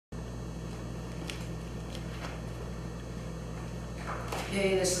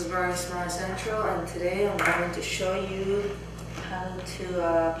Hey, this is Brian Smile Central, and today I'm going to show you how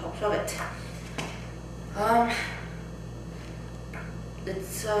to pop shove it.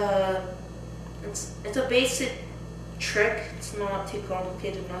 It's a basic trick. It's not too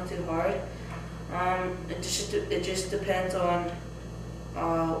complicated, not too hard. It just depends on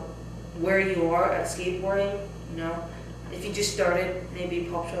where you are at skateboarding. You know, if you just started, maybe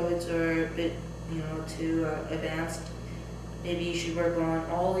pop shove it's are a bit too advanced. Maybe you should work on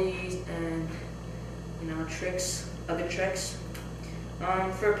ollies and tricks, other tricks.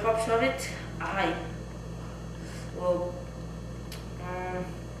 For pop shove it, I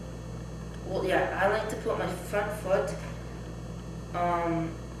like to put my front foot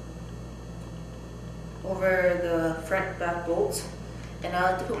over the front back bolts, and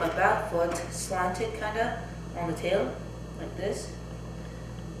I like to put my back foot slanted kinda on the tail like this.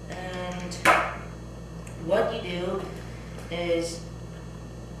 And what you do is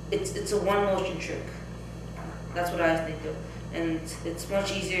it's a one motion trick. That's what I think of, and it's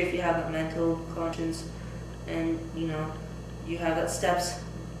much easier if you have that mental conscience and you have that steps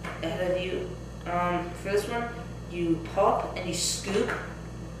ahead of you. For this one, you pop and you scoop.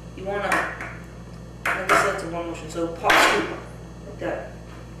 You wanna, like I said, it's a one motion, so pop scoop like that.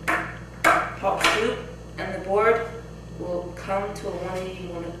 Pop scoop, and the board will come to a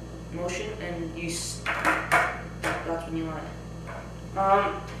 180 motion, and that's when you land.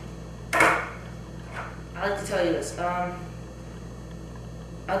 I like to tell you this.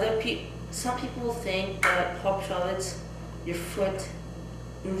 Some people think that pop shove it, your foot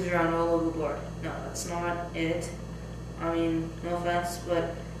moves around all over the board. No, that's not it. I mean, no offense,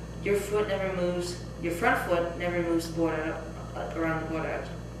 but your foot never moves. Your front foot never moves the board around the board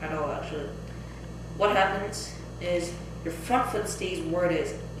at all. Actually, what happens is your front foot stays where it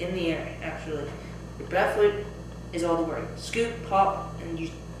is in the air. Actually, your back foot is all the work. Scoop, pop, and you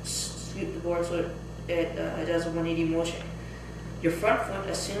scoop the board so it does a 180 motion. Your front foot,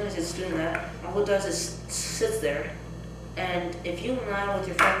 as soon as it's doing that, all it does is sits there. And if you land with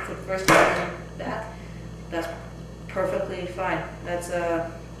your front foot first and back, that's perfectly fine. That's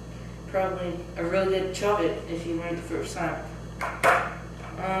probably a really good shove it if you learned the first time.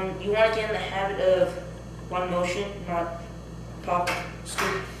 You want to get in the habit of one motion, not pop,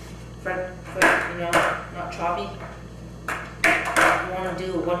 scoop, front foot, not choppy. You want to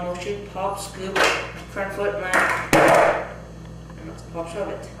do a one motion, pop, scoop, front foot, land, and let's pop shove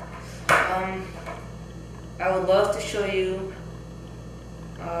it. I would love to show you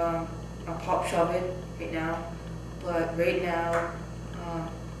a pop shove it right now, but right now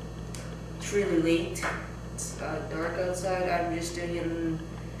it's really late. It's dark outside. I'm just doing it in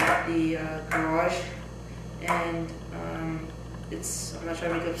the garage, and I'm not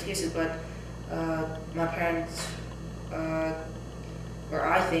trying to make up excuses, but my parents, or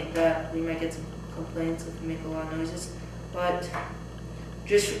I think that we might get some complaints if we make a lot of noises, but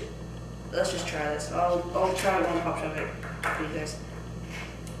let's just try this. I'll try one pop shove it for you guys.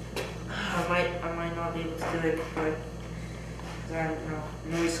 I might not be able to do it, but I don't know,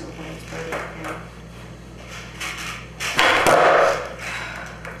 noise complaints, but yeah.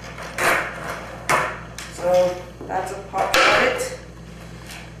 So that's a pop shove it.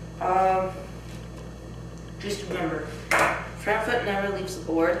 Just remember, front foot never leaves the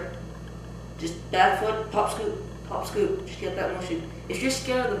board. Just back foot, pop scoop, just get that motion. If you're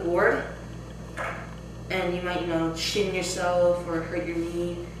scared of the board, and you might, shin yourself or hurt your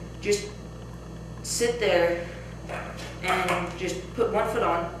knee, just sit there and just put one foot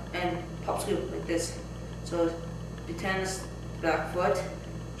on and pop scoop like this. So pretend it's back foot,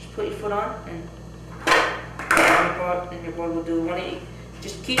 just put your foot on and your board will do 180.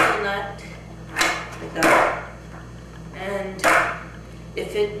 Just keep doing that like that. And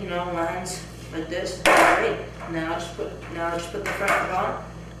if it lands like this, great. Now just put the front foot on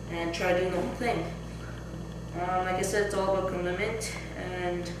and try doing the whole thing. Like I said, it's all about commitment,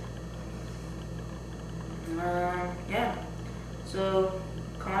 and yeah. So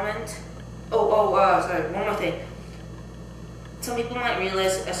comment. Sorry. One more thing. Some people might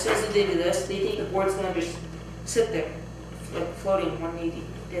realize as soon as they do this, they think the board's gonna just sit there, like floating 180.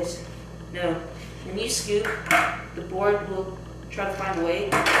 This. No. When you scoop, the board will try to find a way,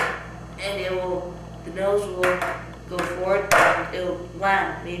 and the nose will go forward, and it'll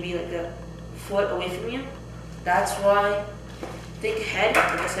land maybe like a foot away from you. That's why think ahead,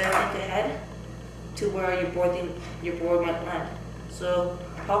 like I said, think ahead to where your board might land. So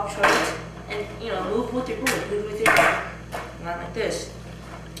pop shove it, and move with your board, land like this.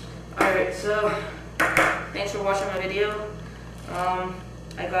 Alright, so thanks for watching my video.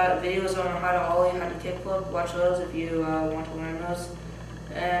 I got videos on how to ollie, how to kickflip. Watch those if you want to learn those.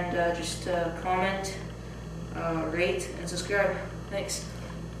 and just comment, rate, and subscribe. Thanks.